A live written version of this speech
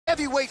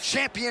heavyweight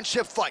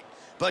championship fight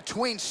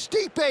between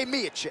Stipe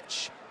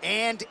Miocic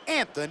and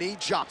Anthony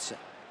Johnson.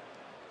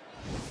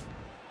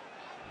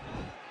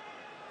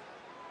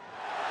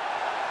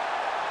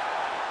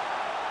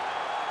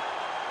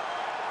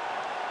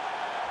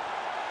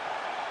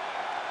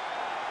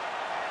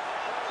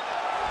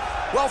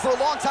 Well, for a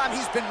long time,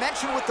 he's been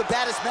mentioned with the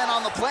baddest men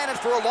on the planet.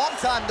 For a long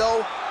time,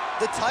 though,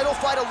 the title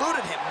fight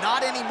eluded him.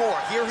 Not anymore.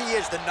 Here he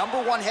is, the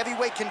 #1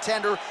 heavyweight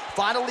contender,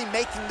 finally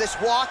making this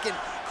walk and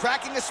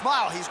cracking a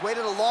smile. He's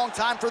waited a long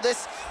time for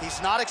this.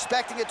 He's not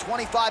expecting a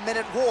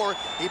 25-minute war.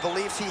 He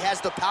believes he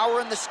has the power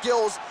and the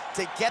skills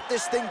to get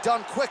this thing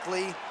done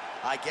quickly.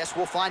 I guess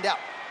we'll find out.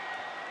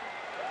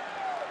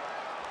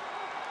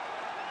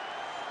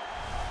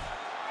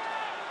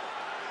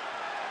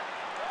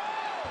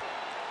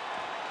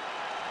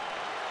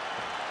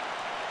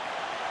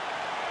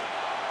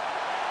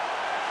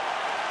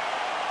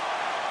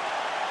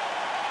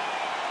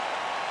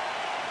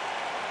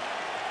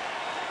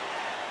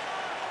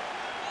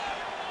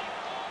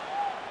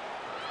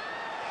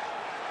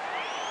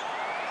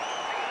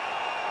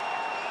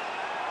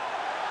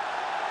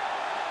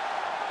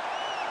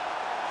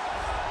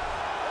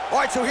 All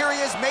right, so here he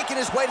is making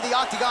his way to the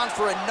octagon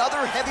for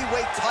another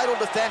heavyweight title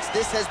defense.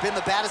 This has been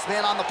the baddest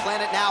man on the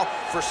planet now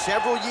for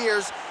several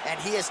years, and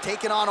he has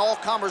taken on all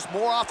comers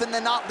more often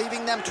than not,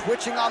 leaving them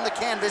twitching on the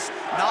canvas,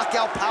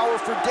 knockout power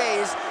for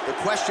days. The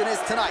question is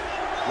tonight,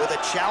 with a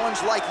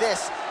challenge like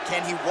this,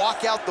 can he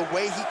walk out the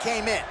way he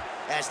came in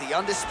as the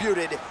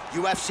undisputed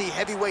UFC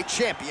heavyweight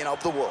champion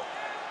of the world?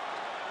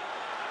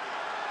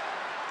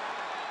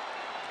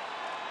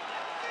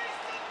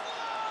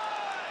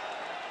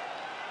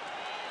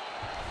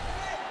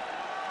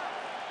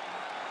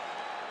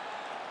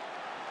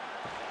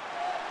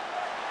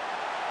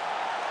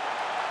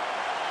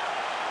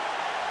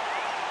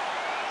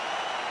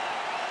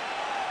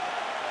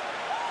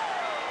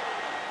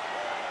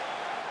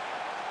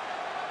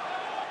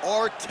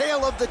 Our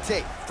tale of the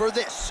tape for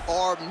this,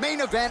 our main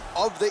event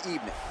of the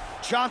evening.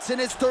 Johnson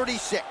is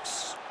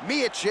 36,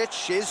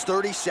 Miocic is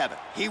 37.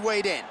 He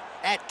weighed in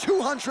at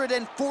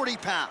 240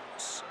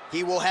 pounds.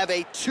 He will have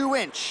a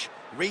 2-inch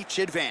reach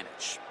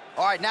advantage.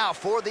 All right, now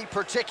for the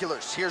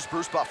particulars, here's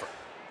Bruce Buffer.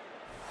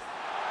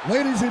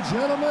 Ladies and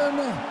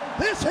gentlemen,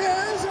 this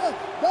is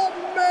the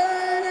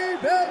main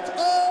event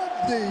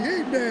of the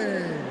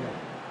evening.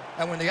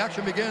 And when the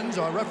action begins,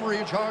 our referee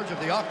in charge of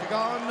the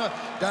octagon,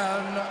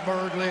 Dan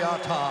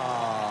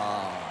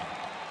Miragliotta.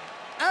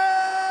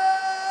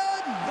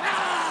 And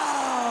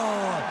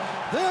now,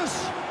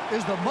 this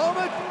is the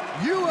moment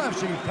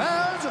UFC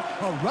fans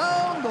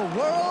around the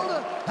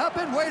world have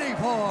been waiting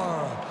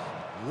for.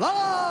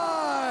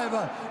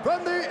 Live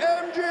from the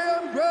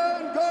MGM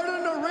Grand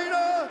Garden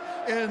Arena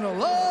in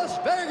Las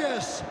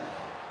Vegas.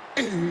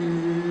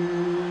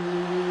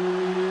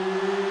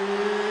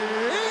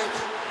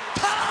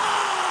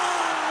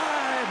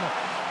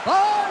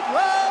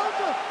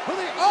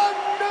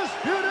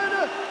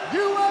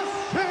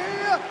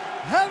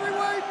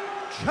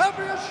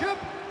 Championship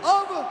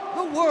of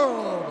the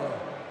world.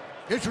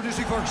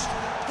 Introducing first,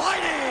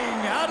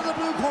 fighting out of the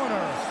blue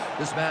corner.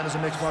 This man is a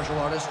mixed martial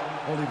artist,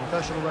 holding a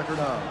professional record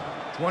of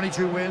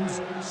 22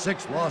 wins,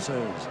 6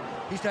 losses.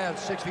 He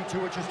stands 6 feet 2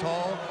 inches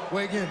tall,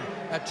 weighing in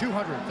at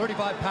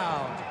 235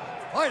 pounds.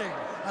 Fighting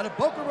out of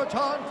Boca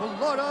Raton,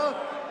 Florida,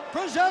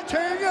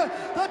 presenting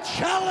the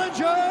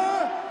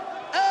challenger,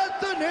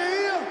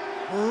 Anthony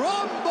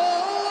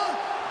 "Rumble"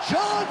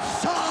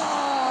 Johnson.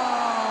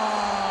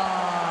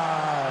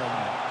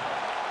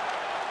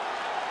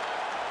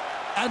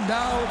 And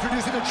now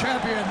introducing the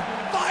champion,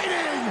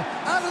 fighting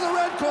out of the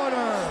red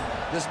corner.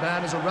 This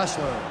man is a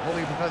wrestler,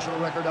 holding a professional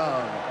record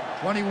of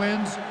 20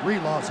 wins, 3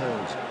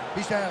 losses.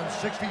 He stands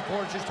 6 feet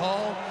 4 inches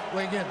tall,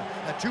 weighing in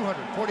at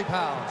 240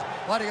 pounds.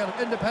 Fighting out of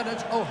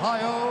Independence,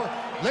 Ohio.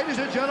 Ladies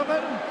and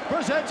gentlemen,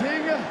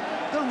 presenting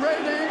the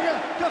reigning,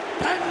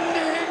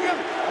 defending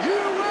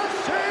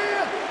UFC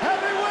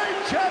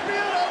heavyweight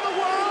champion of the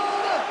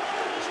world,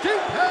 Stipe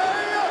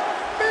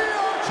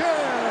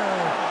Miocic.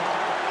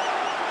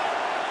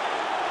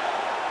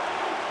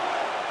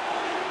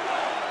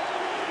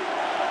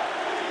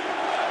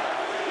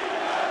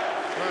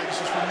 This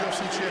is for the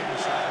UFC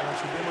Championship. I want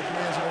you to obey my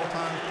commands at all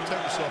times,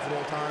 protect yourself at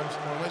all times. You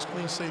want a nice,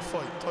 clean, safe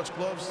fight. Touch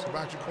gloves,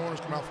 back your corners,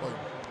 come out fighting.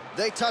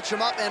 They touch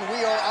him up, and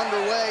we are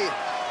underway.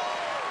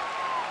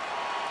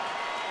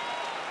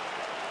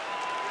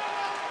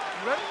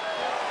 Ready?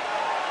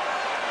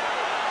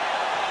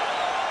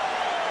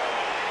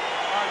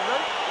 All right,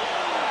 ready?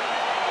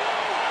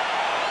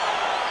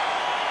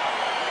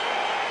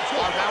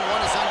 Round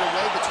 1 is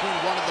underway between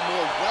one of the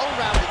more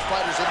well-rounded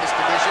fighters in this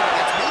division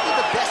against maybe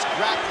the best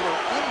grappler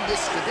in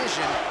this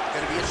division.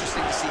 Going to be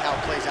interesting to see how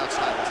it plays out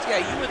stylistically.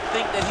 Yeah, you would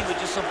think that he would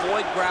just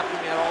avoid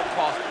grappling at all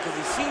costs because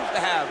he seems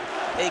to have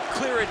a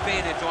clear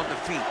advantage on the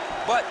feet.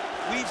 But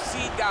we've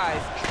seen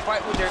guys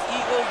fight with their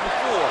egos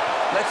before.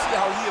 Let's see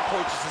how he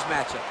approaches this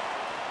matchup.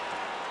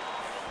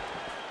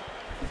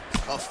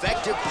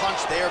 Effective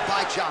punch there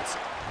by Johnson.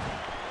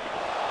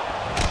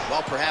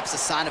 Well, perhaps a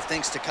sign of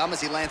things to come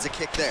as he lands a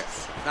kick there.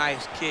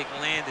 Nice kick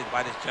landed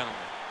by this gentleman.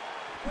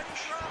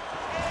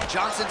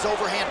 Johnson's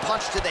overhand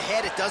punch to the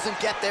head. It doesn't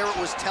get there. It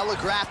was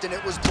telegraphed and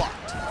it was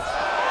blocked.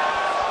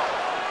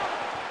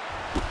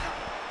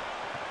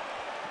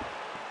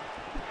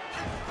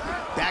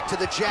 Back to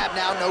the jab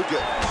now, no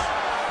good.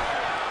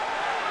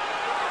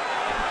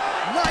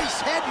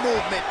 Nice head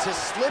movement to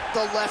slip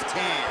the left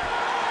hand.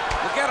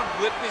 Look at him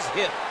whip his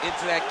hip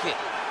into that kick.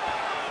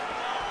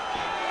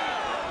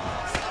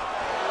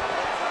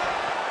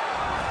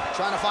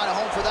 Trying to find a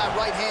home for that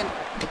right hand.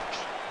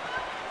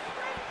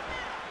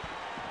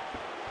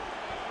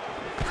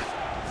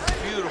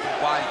 Beautiful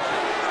body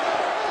kick.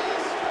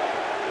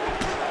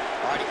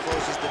 All right, he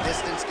closes the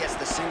distance, gets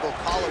the single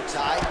collar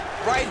tie.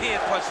 Right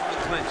hand punch from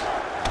the clinch.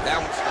 That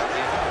one stuck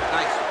in.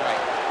 Nice right.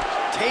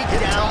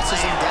 Takedown,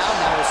 tosses him down.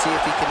 Now we'll see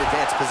if he can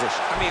advance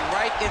position. I mean,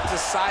 right into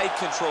side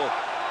control.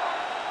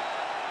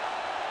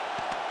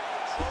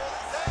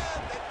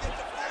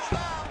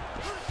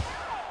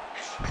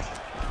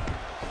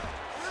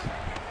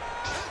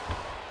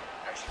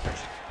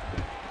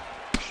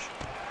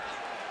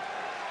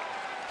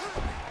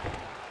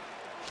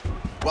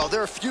 Well,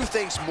 there are few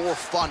things more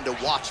fun to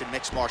watch in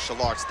mixed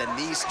martial arts than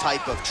these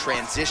type of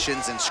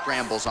transitions and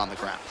scrambles on the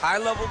ground.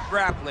 High-level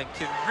grappling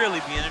can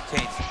really be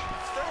entertaining.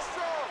 Stay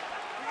strong.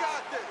 You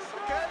got this,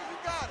 okay? You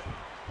got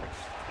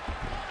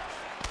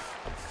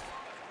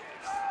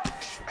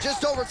it.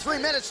 Just over 3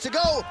 minutes to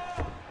go.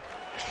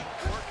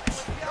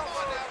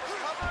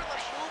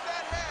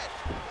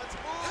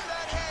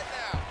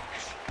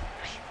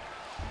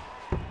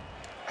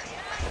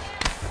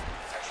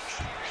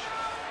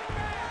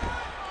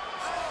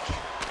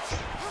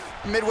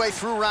 Midway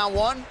through round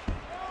one.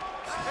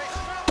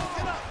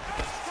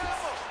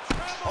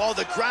 Oh,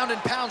 the ground and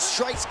pound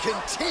strikes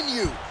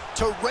continue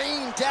to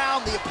rain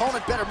down. The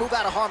opponent better move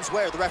out of harm's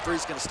way or the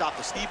referee's gonna stop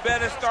this. He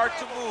better start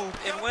to move,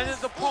 and when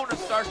his opponent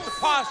starts to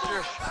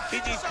posture, he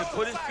needs to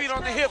put his feet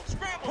on the hips,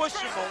 push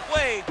him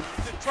away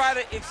to try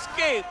to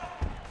escape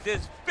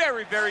this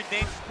very, very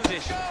dangerous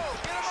position.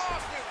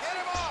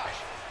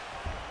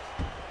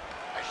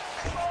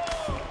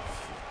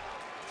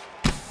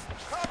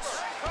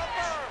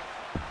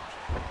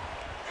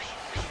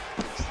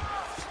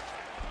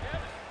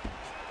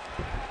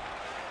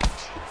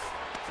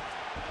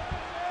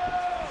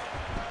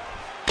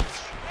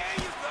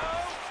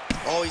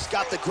 Oh, he's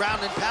got the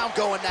ground and pound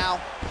going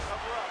now.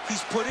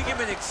 He's putting him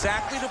in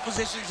exactly the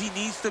positions he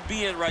needs to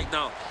be in right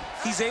now.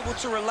 He's able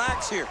to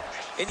relax here,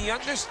 and he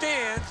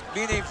understands,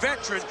 being a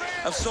veteran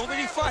of so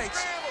many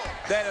fights,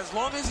 that as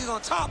long as he's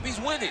on top, he's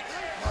winning.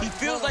 He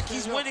feels like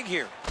he's winning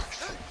here.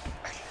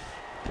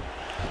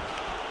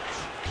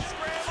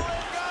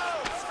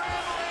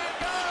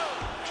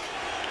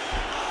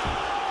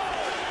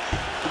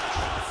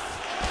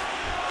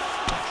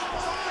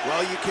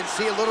 Well, you can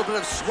see a little bit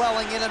of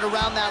swelling in and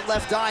around that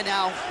left eye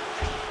now.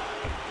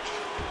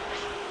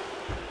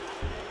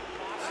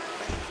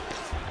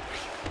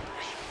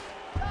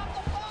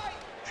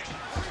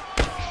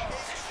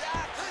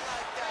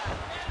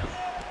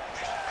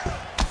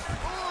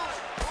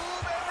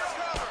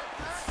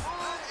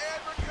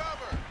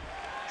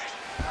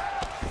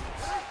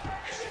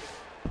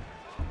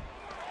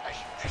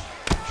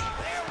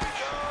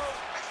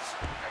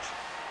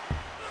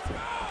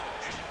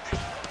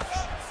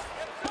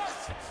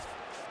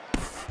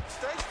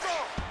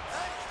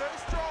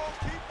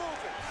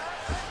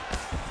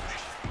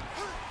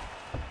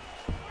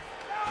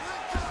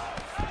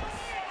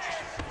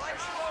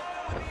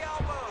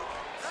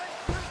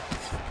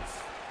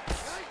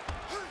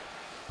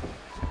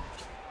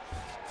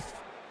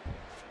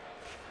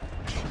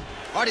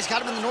 All right, he's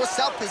got him in the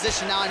north-south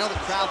position now. I know the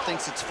crowd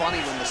thinks it's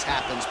funny when this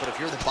happens, but if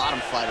you're the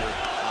bottom fighter,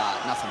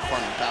 nothing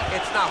funny about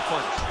it. It's not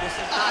fun. This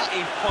is not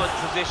a fun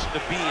position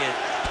to be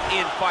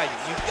in fighting.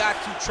 You've got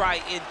to try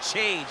and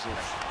change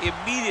it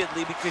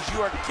immediately because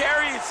you are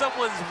carrying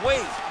someone's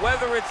weight,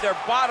 whether it's their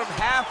bottom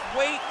half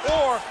weight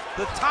or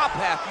the top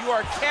half. You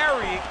are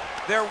carrying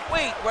their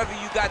weight, whether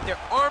you got their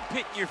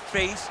armpit in your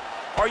face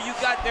or you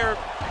got their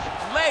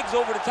legs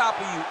over the top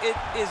of you. It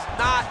is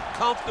not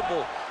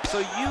comfortable. So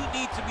you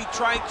need to be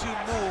trying to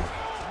move,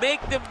 make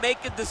them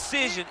make a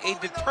decision, a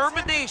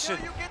determination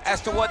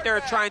as to what they're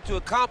trying to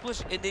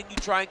accomplish, and then you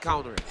try and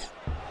counter it.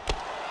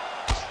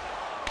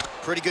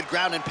 Pretty good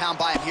ground and pound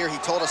by him here. He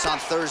told us on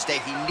Thursday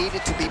he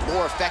needed to be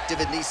more effective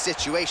in these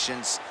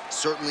situations.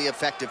 Certainly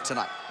effective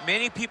tonight.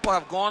 Many people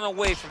have gone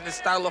away from this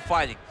style of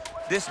fighting.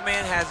 This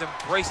man has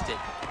embraced it,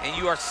 and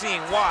you are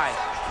seeing why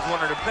he's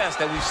one of the best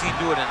that we've seen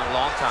do it in a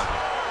long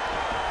time.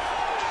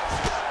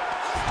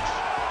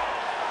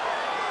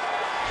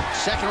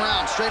 Second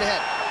round, straight ahead.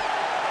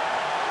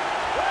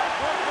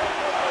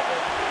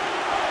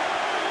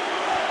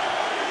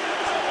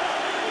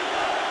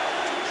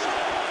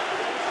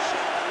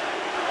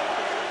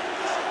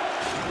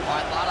 All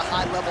right, a lot of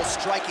high-level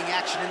striking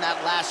action in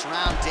that last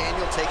round.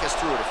 Daniel, take us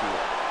through it, if you will.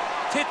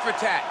 Tit for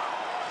tat.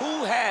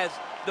 Who has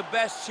the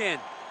best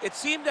chin? It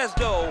seemed as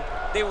though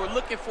they were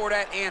looking for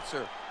that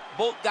answer.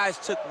 Both guys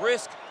took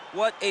risk.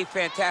 What a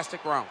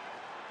fantastic round.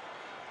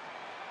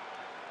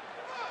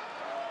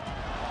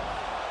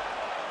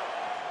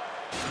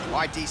 All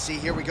right, DC,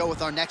 here we go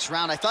with our next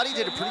round. I thought he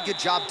did a pretty good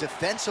job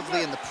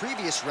defensively in the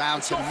previous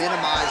round to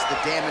minimize the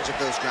damage of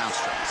those ground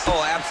strikes.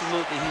 Oh,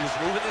 absolutely. He was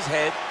moving his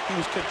head. He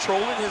was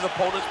controlling his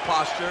opponent's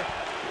posture.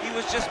 He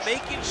was just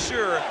making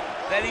sure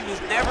that he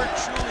was never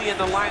truly in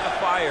the line of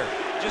fire.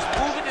 Just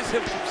moving his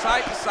hips from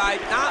side to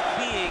side, not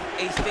being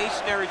a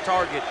stationary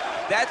target.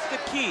 That's the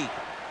key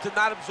to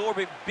not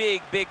absorbing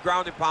big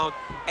ground and pound,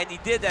 and he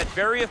did that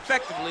very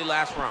effectively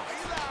last round.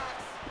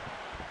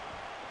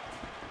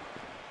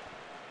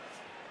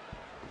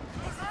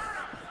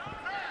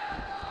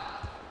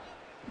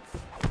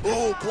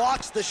 Ooh,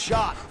 blocks the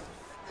shot.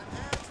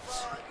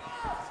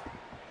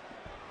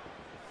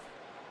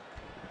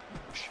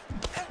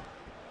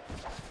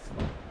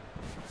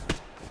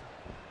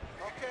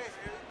 Okay,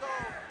 here we go.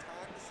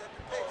 Time to set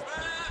the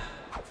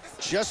pace.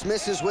 Just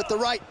misses with the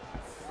right.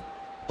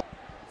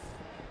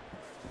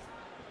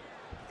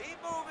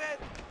 Keep moving.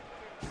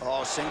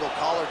 Oh, single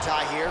collar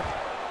tie here.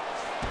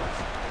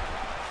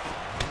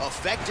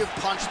 Effective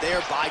punch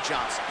there by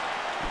Johnson.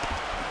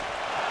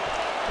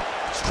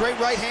 Straight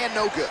right hand,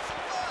 no good.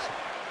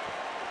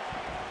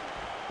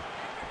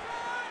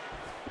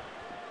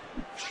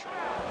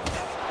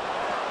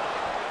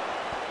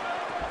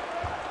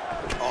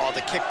 Oh,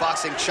 the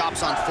kickboxing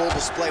chops on full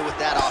display with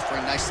that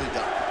offering. Nicely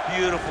done.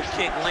 Beautiful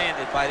kick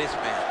landed by this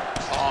man.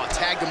 Oh,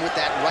 tagged him with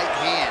that right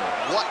hand.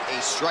 What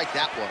a strike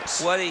that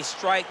was. What a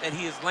strike that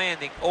he is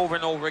landing over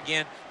and over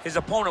again. His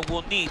opponent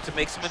will need to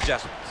make some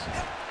adjustments.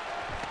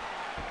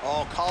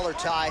 Oh, collar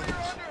tie.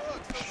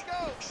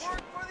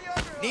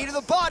 Knee to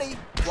the body.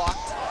 Blocked.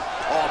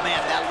 Oh, man,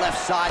 that left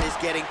side is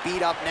getting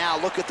beat up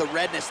now. Look at the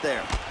redness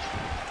there.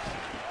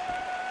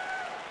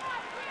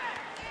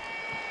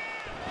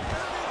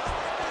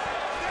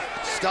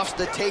 Stuffs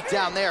the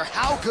takedown there.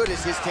 How good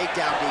is his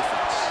takedown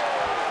defense?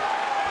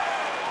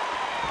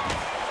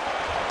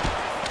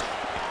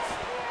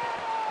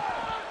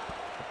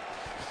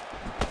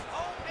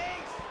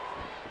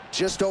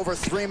 Just over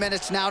 3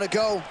 minutes now to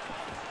go.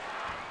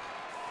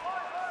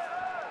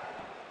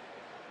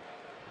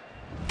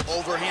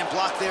 Overhand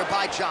block there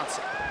by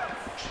Johnson.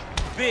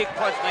 Big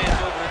punch lands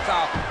over the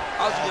top.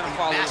 How's he gonna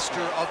follow?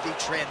 Master of the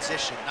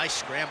transition. Nice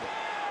scramble.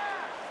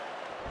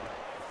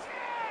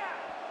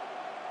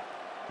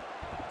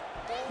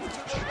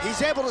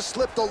 He's able to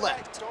slip the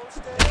left.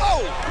 Oh,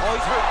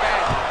 he's hurt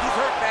bad. He's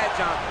hurt bad,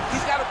 John.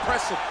 He's got to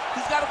press him.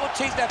 He's got to go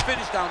chase that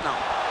finish down now.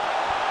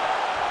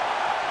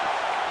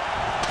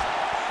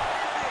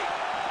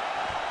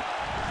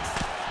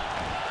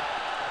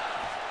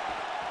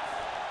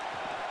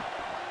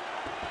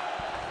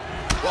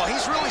 Well,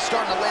 he's really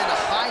starting to land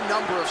a high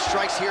number of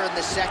strikes here in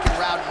this second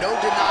round. No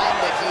denying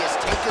that he has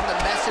taken the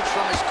message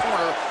from his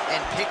corner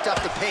and picked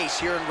up the pace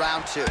here in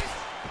round 2.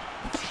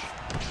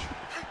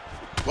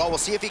 Well, we'll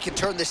see if he can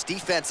turn this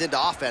defense into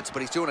offense,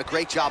 but he's doing a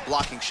great job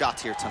blocking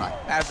shots here tonight.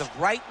 As of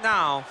right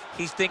now,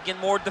 he's thinking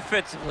more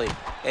defensively,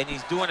 and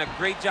he's doing a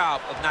great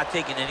job of not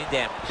taking any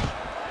damage.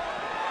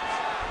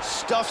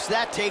 Stuffs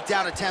that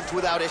takedown attempt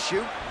without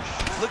issue.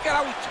 Look at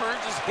how he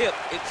turns his hip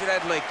into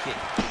that leg kick.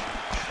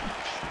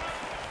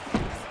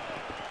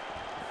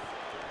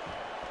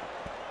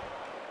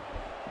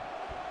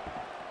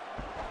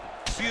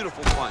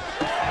 Beautiful punch.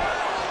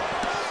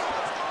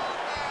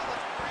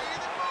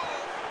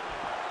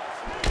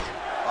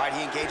 All right,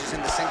 he engages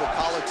in the single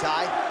collar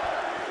tie.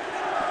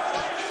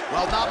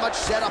 Well, not much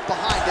setup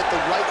behind it. The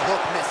right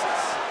hook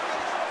misses.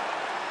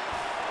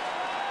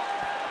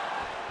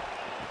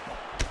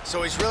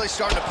 So he's really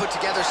starting to put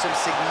together some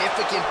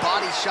significant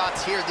body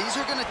shots here. These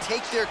are going to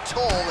take their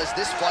toll as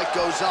this fight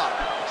goes on.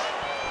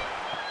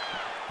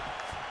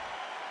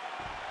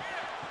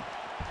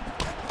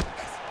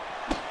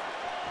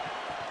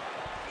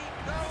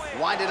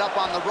 Winded up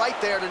on the right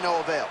there to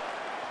no avail.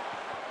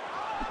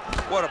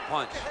 What a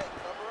punch.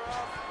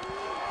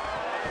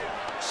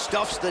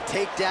 Stuffs the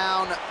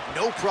takedown,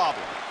 no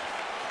problem.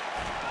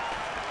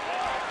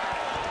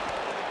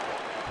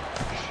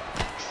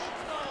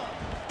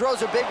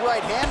 Throws a big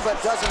right hand,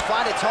 but doesn't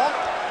find its home.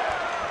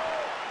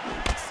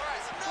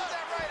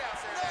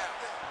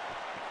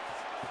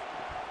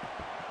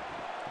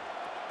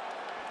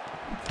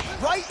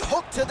 Right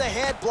hook to the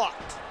head, blocked.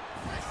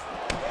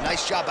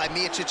 Nice job by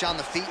Miocic on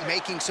the feet,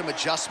 making some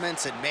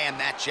adjustments, and man,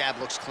 that jab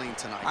looks clean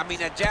tonight. I mean,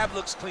 that jab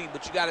looks clean,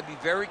 but you got to be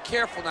very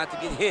careful not to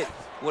get hit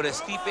with a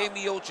Stipe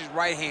Miocic's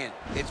right hand.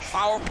 It's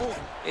powerful,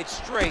 it's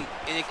straight,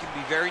 and it can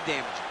be very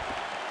damaging.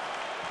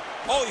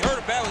 Oh, he hurt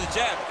him bad with the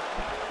jab.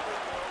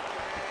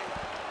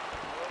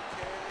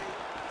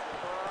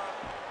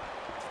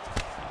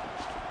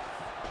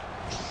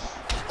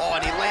 Oh,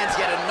 and he lands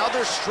yet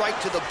another strike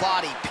to the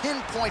body.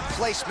 Pinpoint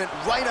placement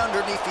right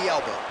underneath the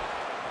elbow.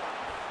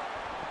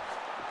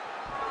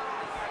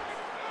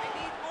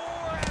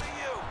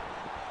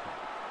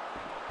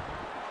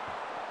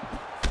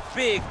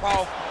 Big,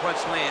 powerful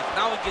punch lands.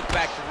 Now he gets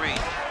back to range.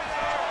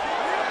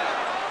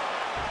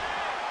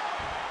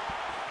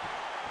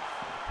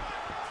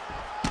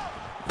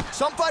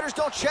 Some fighters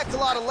don't check a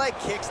lot of leg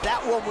kicks.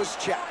 That one was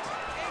checked.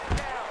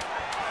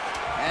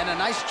 And a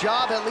nice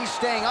job at least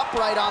staying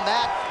upright on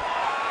that.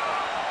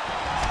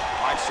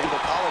 single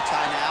collar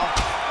tie now.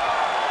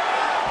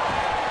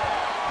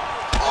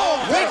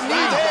 Oh, big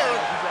knee there.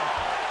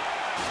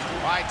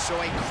 All right, so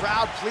a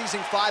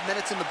crowd-pleasing 5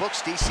 minutes in the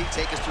books. DC,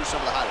 take us through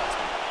some of the highlights.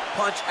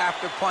 Punch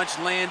after punch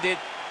landed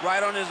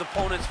right on his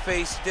opponent's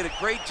face. Did a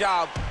great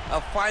job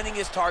of finding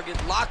his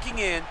target, locking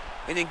in,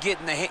 and then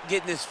getting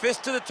his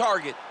fist to the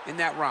target in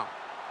that round.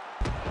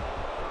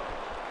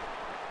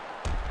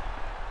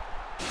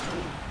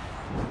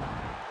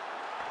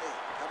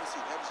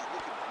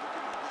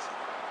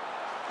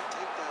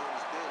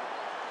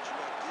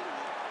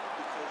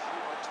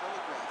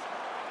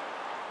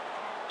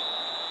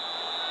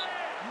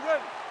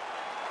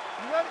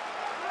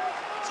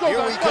 Here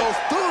we go,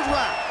 third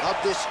round of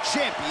this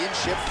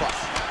championship fight.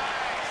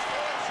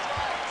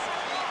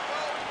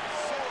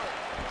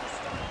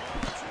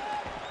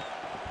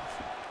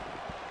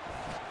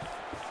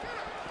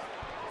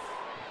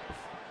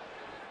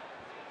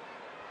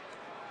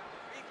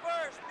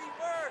 Be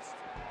first.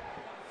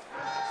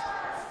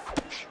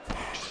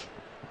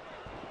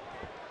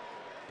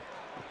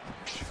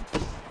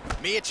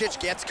 Miocic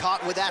gets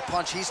caught with that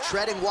punch. He's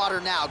treading water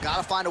now. Got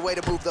to find a way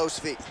to move those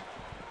feet.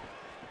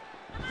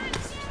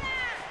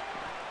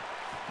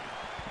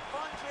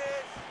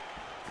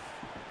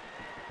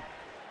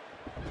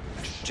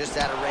 Just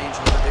out of range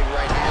with a big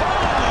right hand.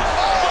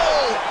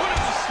 Oh! Put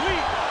him to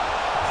sleep.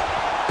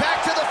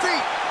 Back to the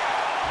feet.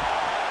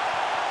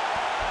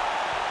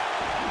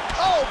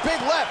 Oh, big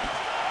left.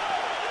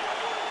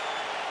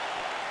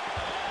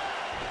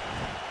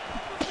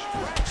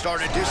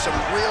 Starting to do some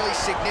really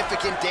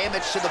significant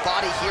damage to the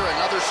body here.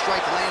 Another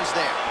strike lands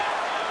there.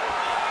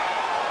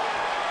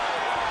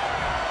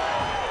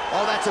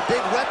 Oh, that's a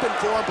big weapon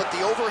for him, but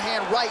the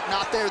overhand right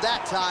not there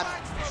that time.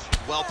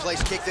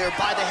 Well-placed kick there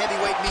by the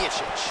heavyweight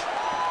Miocic.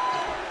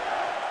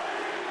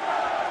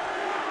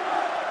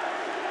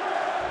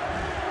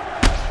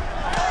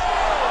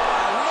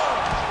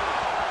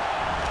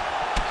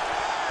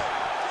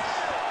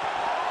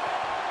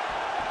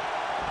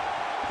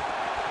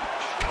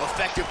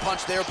 Effective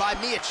punch there by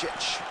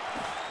Miocic.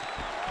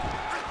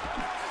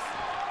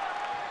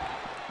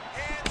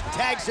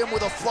 Tags him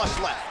with a flush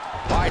left.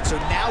 All right, so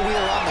now we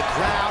are on the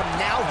ground.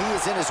 Now he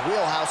is in his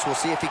wheelhouse. We'll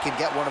see if he can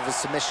get one of his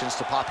submissions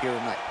to pop here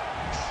tonight.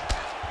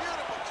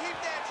 Beautiful. Keep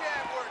that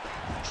jab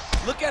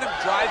working. Look at him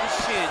drive his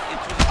shin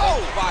into his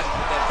own body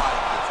with that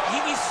body kick.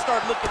 He needs to start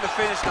looking to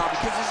finish now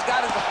because he's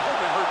got his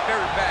opponent hurt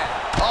very bad.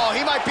 Oh,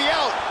 he might be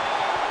out.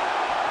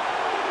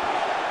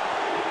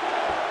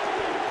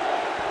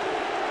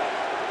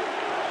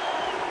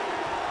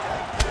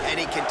 And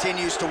he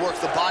continues to work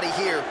the body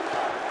here.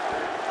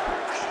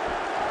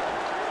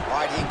 All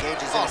right, he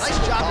engages in a nice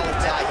job of the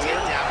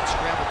takedown and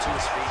scramble to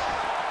his feet.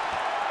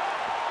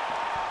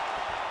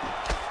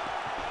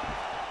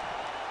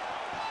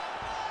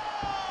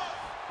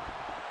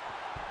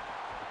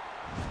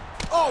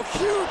 Oh,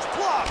 huge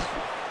block.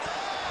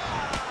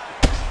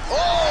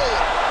 Oh!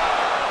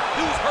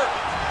 Dude's hurt.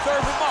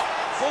 Serve him up.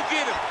 Go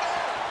get him.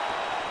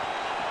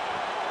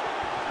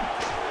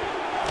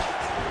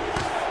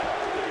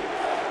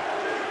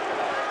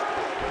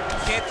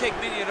 Can't take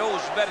many of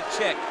those. You better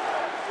check.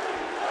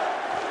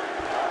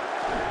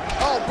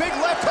 Oh, big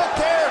left hook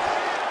there.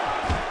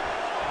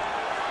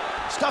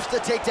 Stuffs the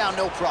takedown,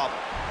 no problem.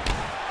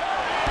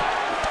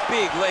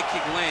 Big leg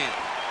kick land.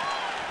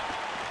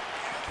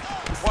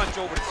 Punch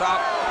over the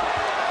top.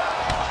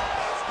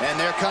 And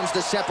there comes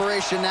the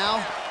separation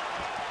now.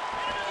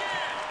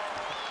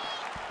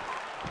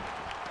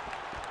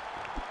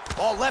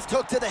 Oh, left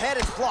hook to the head,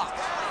 it's blocked.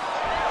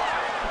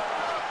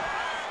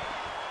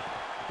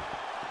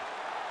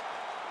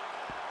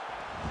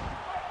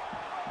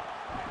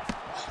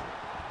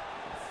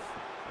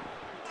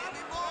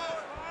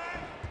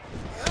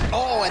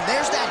 Oh, and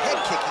there's that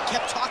head kick. He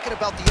kept talking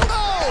about the...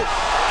 Oh!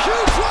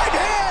 Huge right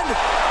hand!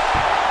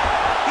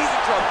 He's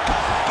in trouble.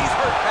 He's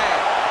hurt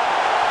bad.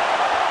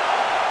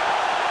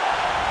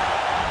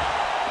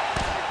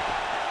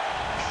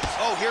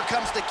 Oh, here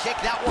comes the kick.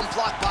 That one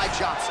blocked by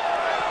Johnson.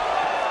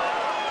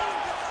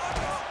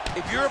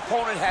 If your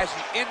opponent has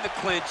you in the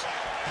clinch,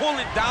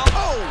 pulling down.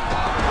 Oh!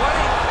 What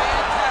a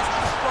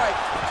fantastic strike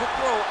to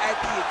throw at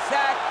the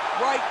exact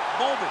right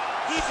moment.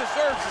 He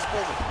deserves this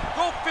moment.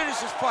 Go finish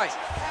his fight.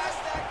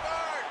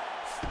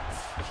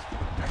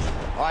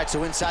 All right,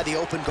 so inside the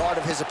open guard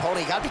of his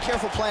opponent. You got to be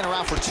careful playing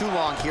around for too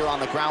long here on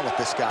the ground with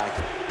this guy.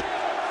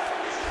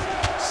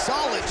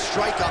 Solid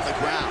strike on the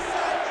ground.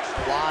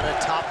 A lot of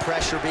top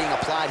pressure being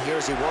applied here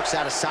as he works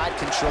out of side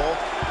control.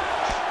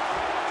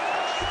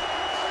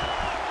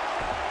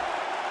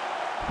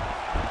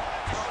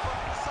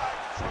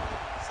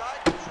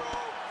 Side control.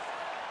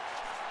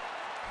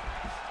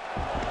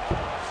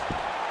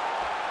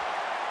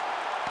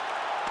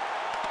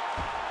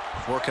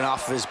 Working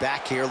off of his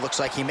back here. Looks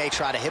like he may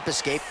try to hip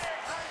escape.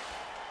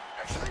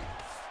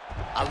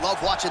 I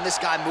love watching this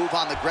guy move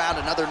on the ground.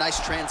 Another nice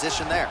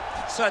transition there.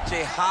 Such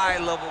a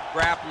high-level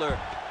grappler.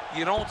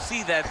 You don't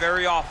see that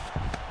very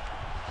often.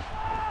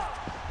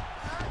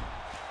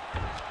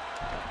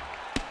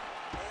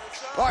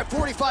 All right,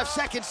 45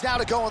 seconds now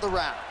to go in the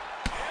round.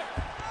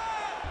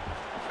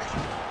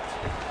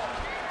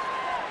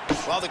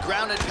 Well, the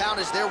ground and pound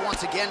is there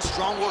once again.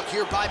 Strong work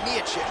here by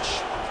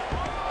Miocic.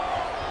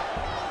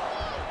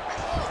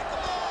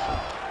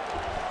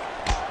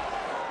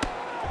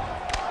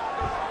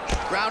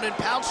 Ground and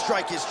pound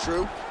strike is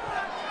true.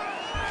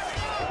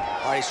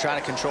 All right, he's trying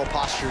to control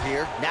posture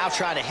here. Now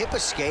trying to hip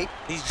escape.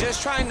 He's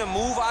just trying to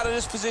move out of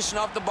this position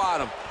off the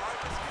bottom.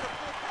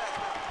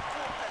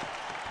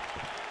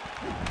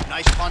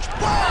 Nice punch.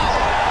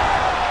 Wow!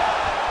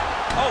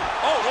 Oh.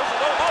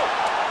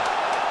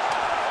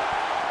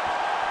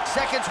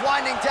 Seconds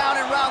winding down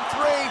in round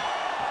 3.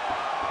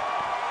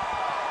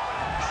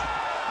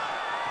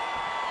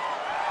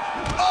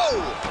 Oh,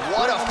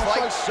 what a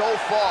fight so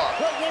far.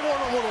 Hold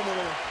on. I'm over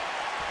here.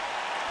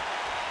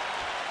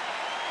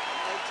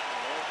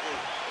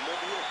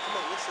 Come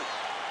on, listen.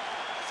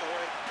 It's all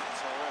right.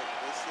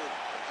 Listen,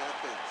 it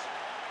happens.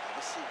 Have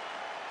a seat.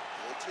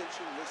 Pay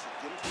attention. Listen.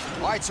 Get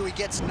him. All right, so he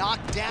gets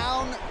knocked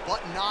down,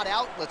 but not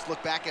out. Let's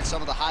look back at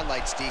some of the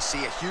highlights, DC.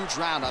 A huge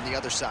round on the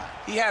other side.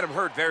 He had him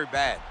hurt very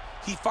bad.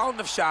 He found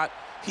the shot.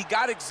 He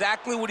got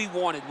exactly what he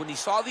wanted. When he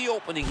saw the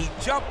opening, he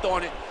jumped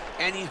on it,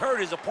 and he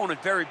hurt his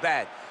opponent very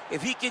bad.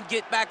 If he can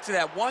get back to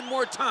that one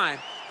more time,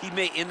 he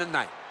may end the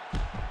night.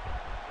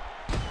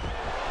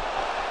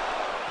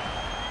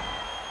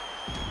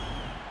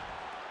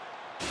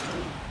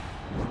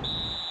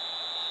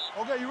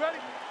 Okay, you ready?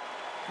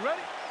 You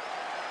ready?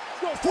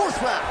 Go.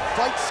 Fourth round.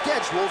 Fight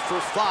scheduled for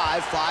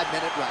 5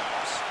 5-minute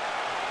rounds.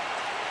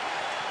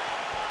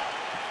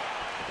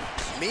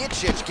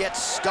 Miocic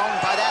gets stung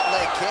by that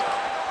leg kick.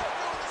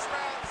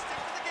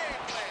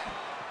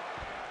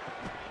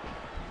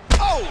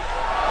 Oh!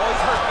 Oh,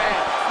 he's hurt bad.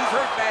 He's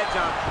hurt bad,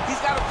 John. He's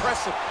got to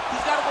press him.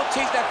 He's got to go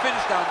chase that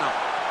finish down now.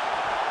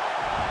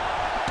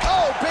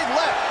 Oh, big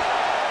left.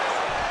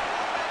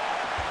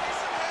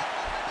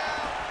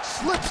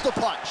 Slips the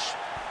punch.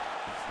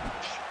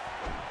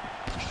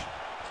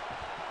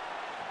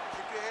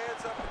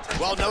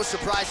 Well, no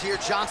surprise here.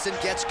 Johnson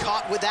gets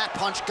caught with that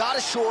punch. Got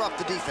to shore up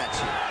the defense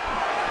here.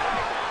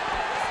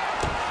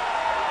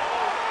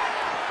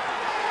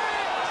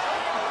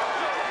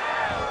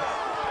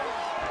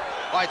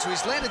 All right, so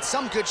he's landed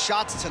some good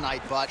shots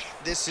tonight, but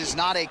this is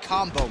not a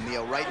combo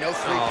meal, right? No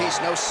three-piece,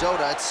 no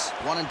soda. It's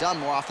one and done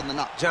more often than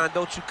not. John,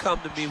 don't you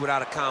come to me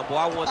without a combo.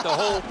 I want the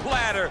whole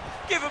platter.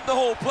 Give him the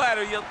whole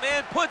platter, young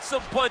man. Put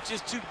some punches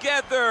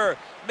together.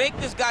 Make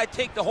this guy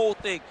take the whole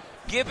thing.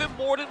 Give him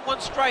more than one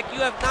strike. You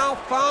have now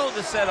found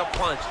the setup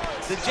punch.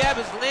 The jab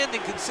is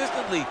landing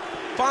consistently.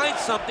 Find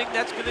something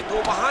that's going to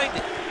go behind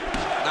it.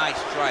 Nice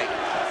strike.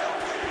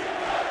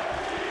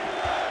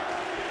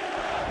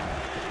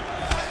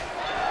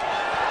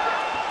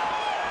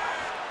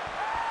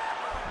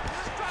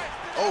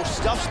 Oh,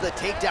 stuffs the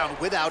takedown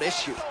without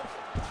issue.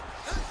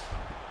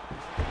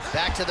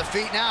 Back to the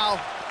feet now.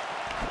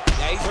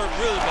 Yeah, he's hurt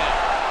really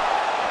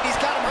bad. He's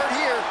got him hurt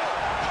here.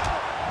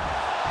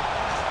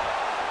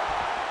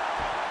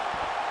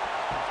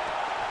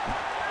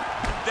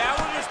 That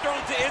one is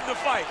thrown to end the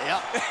fight.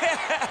 Yep.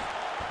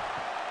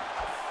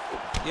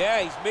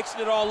 Yeah, he's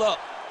mixing it all up.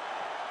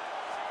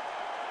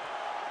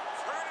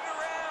 Turn it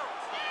around.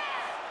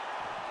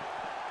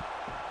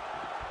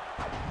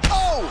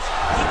 Oh!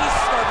 He needs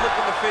to start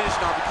looking to finish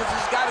now because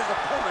he's got his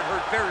opponent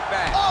hurt very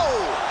bad. Oh!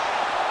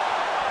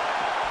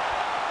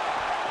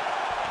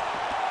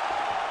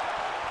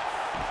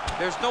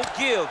 There's no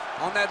give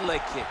on that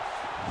leg kick.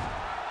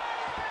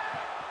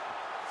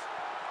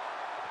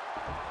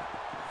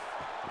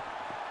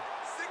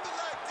 Single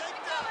leg, take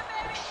down.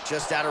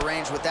 Just out of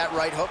range with that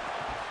right hook.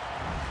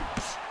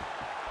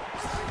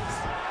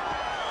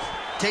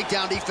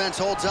 Takedown defense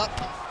holds up.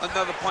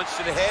 Another punch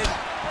to the head.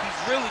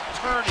 He's really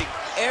turning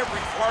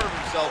every part of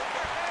himself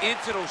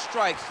into those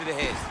strikes to the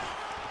head.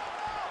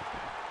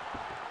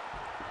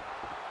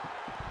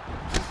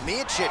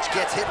 Miocic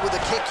gets hit with a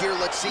kick here.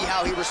 Let's see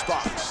how he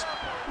responds.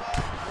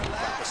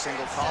 A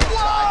single collar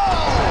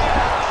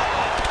tie.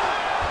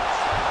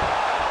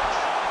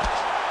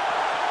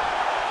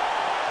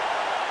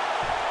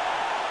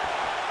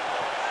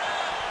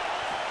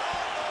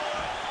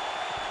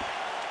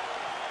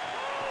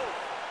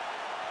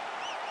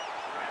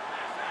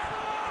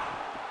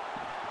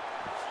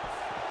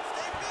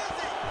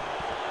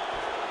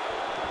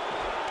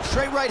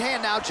 Straight right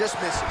hand now, just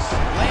misses.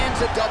 Lands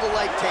a double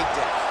leg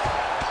takedown.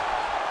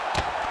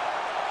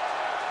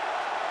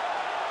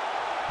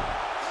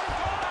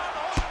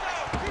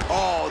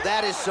 Oh,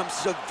 that is some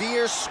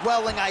severe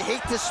swelling. I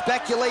hate to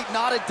speculate,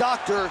 not a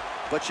doctor,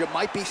 but you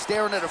might be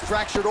staring at a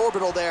fractured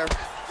orbital there.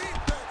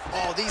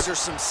 Oh, these are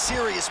some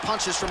serious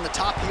punches from the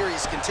top here.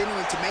 He's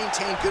continuing to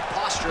maintain good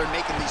posture and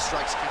making these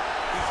strikes count.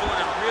 He's doing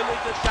a really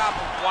good job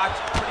of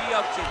watching for the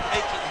uptick,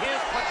 making his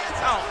punches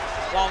count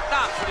while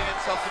not putting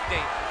himself in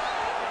danger.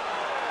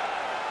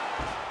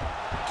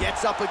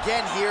 Gets up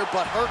again here,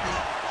 but hurting.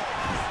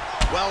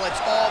 Well,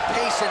 it's all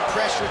pace and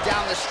pressure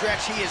down the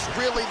stretch. He is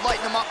really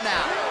lighting them up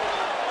now.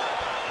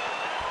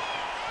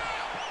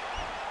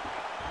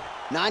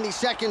 90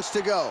 seconds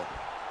to go.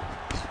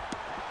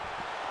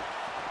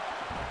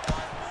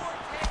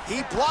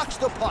 He blocks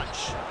the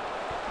punch.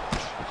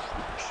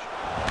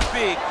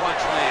 Big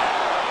punch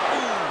land.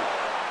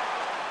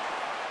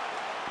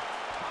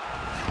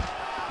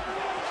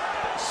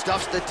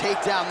 Stuffs the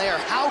takedown there.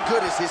 How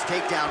good is his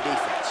takedown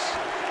defense?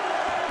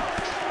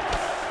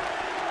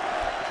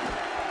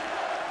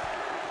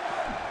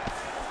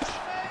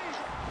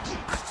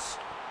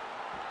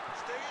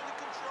 Stay under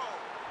control.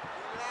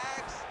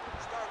 Relax.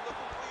 Start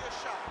looking for your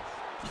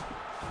shots.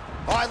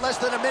 All right, less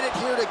than a minute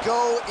here to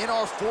go in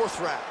our fourth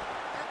round.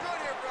 You're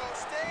good here, bro.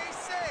 Stay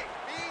safe.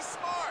 Be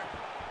smart.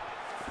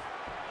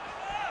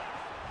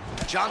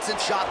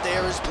 Johnson's shot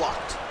there is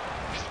blocked.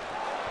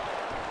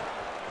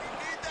 You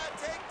need that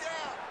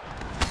takedown.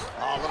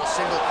 Oh, a little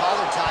single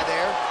collar tie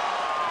there.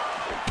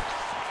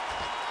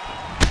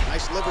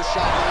 Nice liver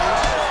shot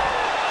lands.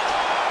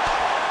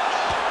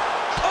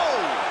 Oh!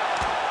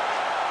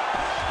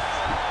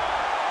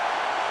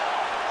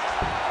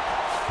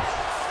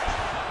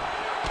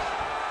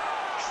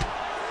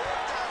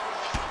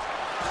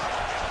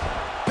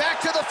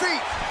 Back to the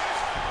feet.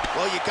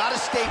 Well, you got to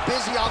stay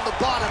busy on the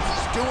bottom.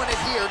 He's doing it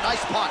here.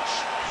 Nice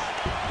punch.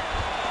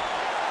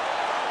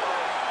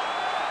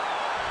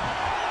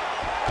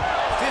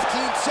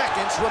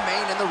 Seconds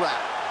remain in the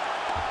round.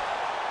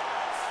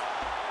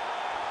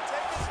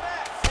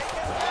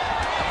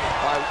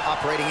 All right,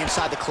 operating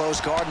inside the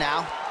closed guard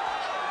now.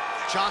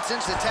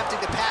 Johnson's attempting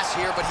to pass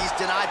here, but he's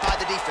denied by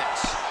the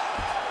defense.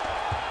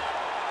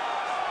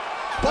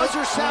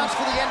 Buzzer sounds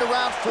for the end of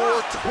round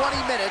 4,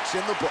 20 minutes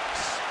in the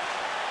books.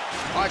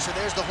 All right, so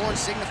there's the horn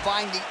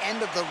signifying the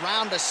end of the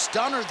round. A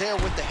stunner there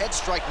with the head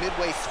strike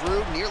midway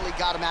through. Nearly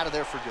got him out of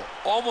there for good.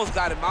 Almost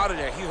got him out of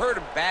there. He hurt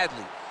him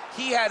badly.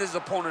 He had his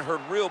opponent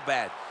hurt real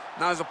bad.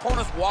 Now his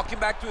opponent's walking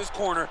back to his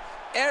corner.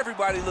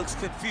 Everybody looks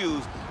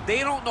confused. They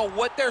don't know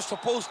what they're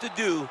supposed to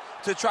do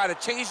to try to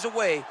change the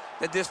way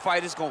that this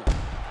fight is going.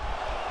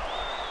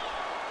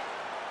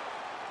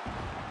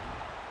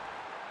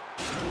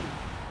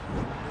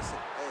 Listen,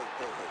 hey.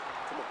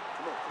 Come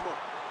on.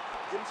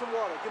 Give him some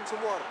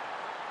water,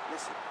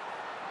 Listen,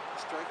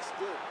 the strike is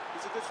good.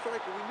 He's a good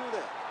striker, we knew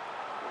that.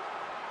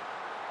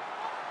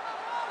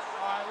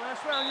 All right,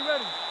 last round, you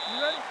ready?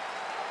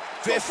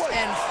 Fifth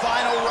and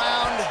final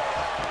round.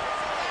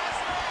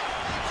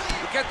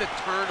 Look at the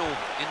turnover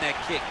in that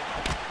kick.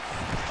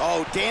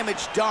 Oh,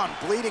 damage done.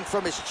 Bleeding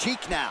from his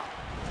cheek now.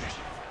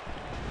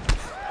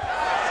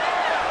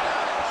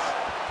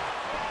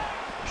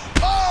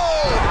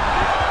 Oh!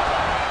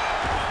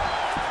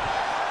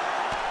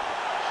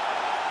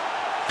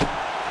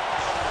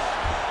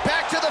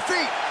 Back to the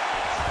feet.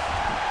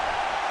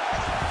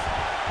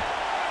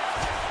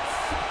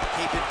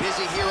 Keep it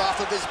busy here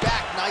off of his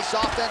back. Nice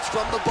offense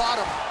from the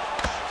bottom.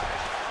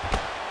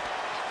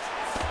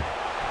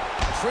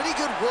 Pretty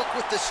good work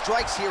with the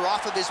strikes here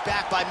off of his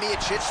back by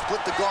Miocic.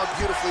 Split the guard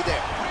beautifully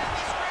there.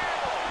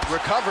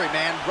 Recovery,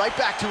 man. Right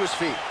back to his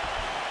feet.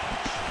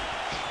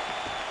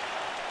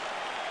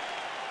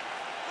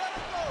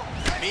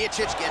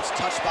 Miocic gets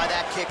touched by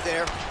that kick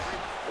there.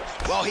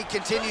 Well, he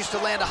continues to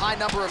land a high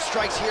number of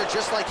strikes here,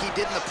 just like he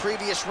did in the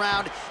previous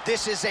round.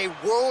 This is a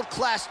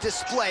world-class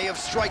display of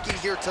striking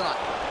here tonight.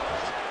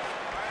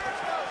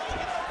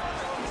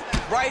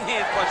 Right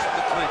hand punch in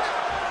the clinch.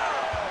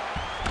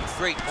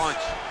 Great punch.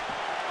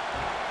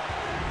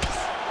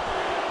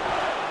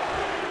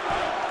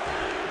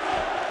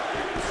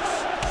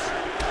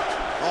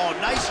 Oh,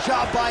 nice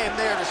job by him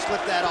there to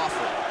slip that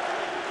offer.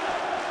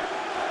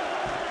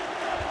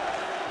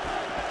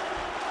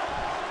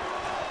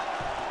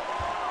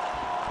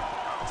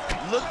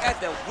 Look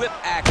at the whip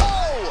action.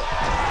 Oh!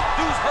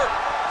 Dude's hurt.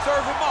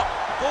 Serve him up.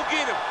 Go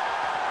get him.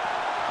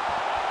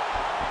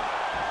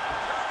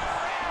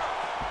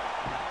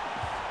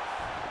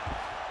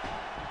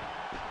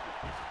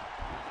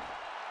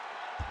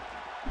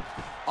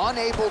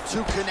 Unable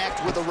to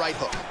connect with a right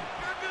hook.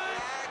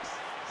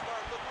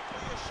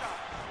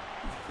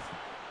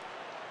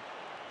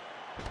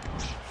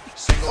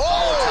 Single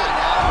collar tie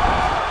now.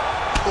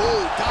 Oh,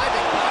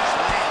 diving punch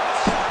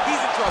lands. He's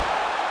in trouble.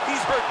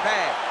 He's hurt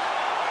bad.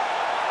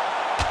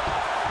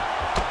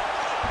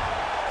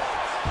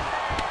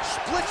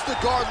 Splits the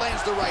guard,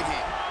 lands the right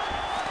hand.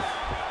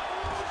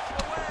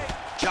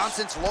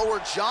 Johnson's lower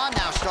jaw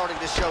now starting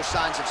to show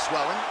signs of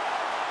swelling.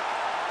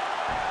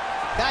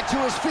 Back to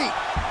his feet.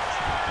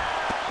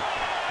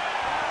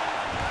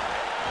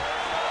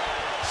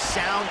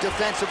 Sound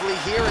defensively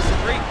here is a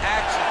Great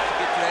action to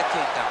get to that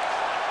takedown.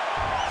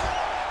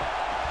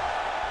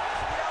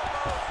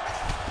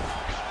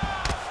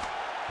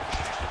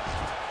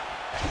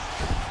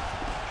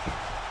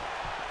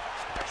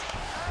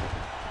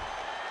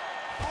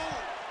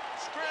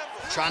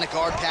 trying to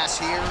guard pass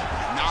here.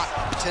 Not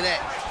today.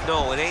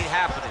 No, it ain't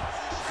happening.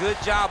 Good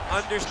job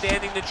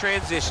understanding the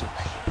transition.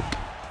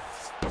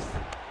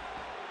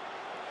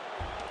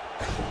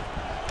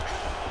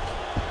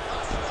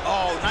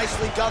 Oh,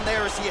 nicely done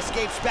there as he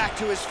escapes back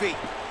to his feet.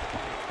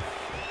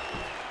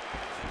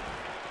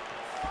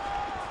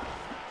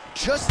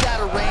 Just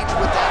out of range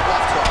with that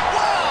left hook.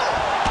 Whoa!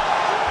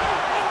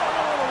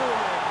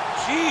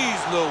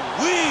 Jeez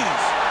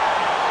Louise!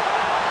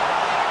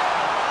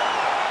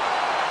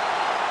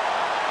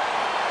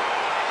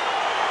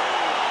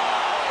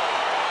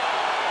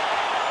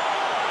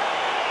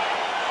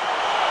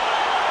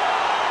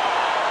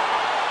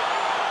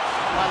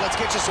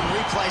 get you some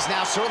replays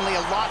now. Certainly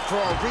a lot for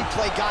our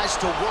replay guys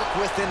to work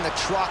with in the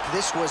truck.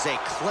 This was a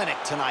clinic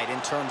tonight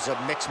in terms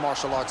of mixed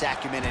martial arts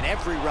acumen in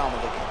every realm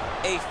of the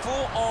game. A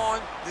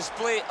full-on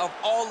display of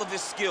all of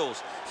his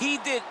skills. He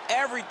did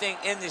everything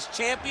in this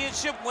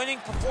championship-winning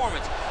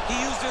performance. He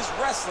used his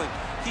wrestling.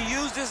 He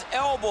used his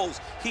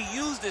elbows. He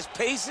used his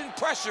pace and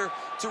pressure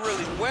to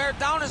really wear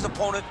down his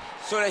opponent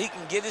so that he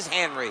can get his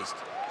hand raised.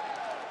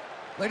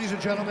 Ladies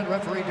and gentlemen,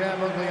 referee Dan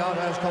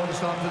Mergliata has called a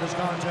stop to this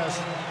contest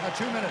at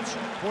 2 minutes,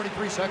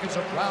 43 seconds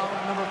of round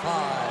number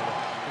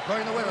 5.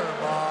 Declaring the winner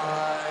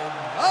by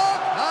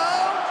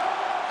knockout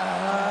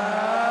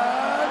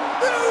and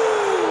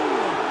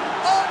new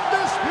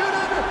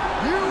undisputed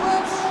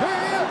UFC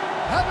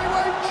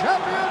heavyweight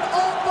champion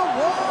of the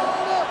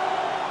world,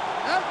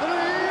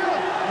 Anthony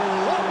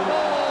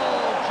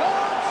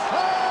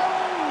Johnson.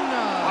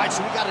 All right,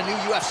 so we got a new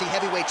UFC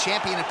heavyweight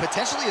champion, and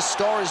potentially a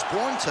star is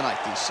born tonight,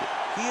 DC.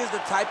 He is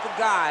the type of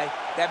guy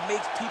that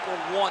makes people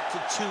want to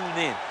tune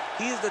in.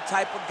 He is the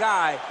type of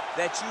guy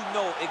that you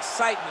know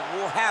excitement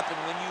will happen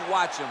when you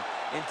watch him.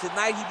 And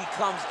tonight he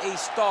becomes a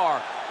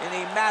star and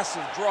a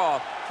massive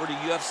draw for the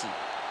UFC.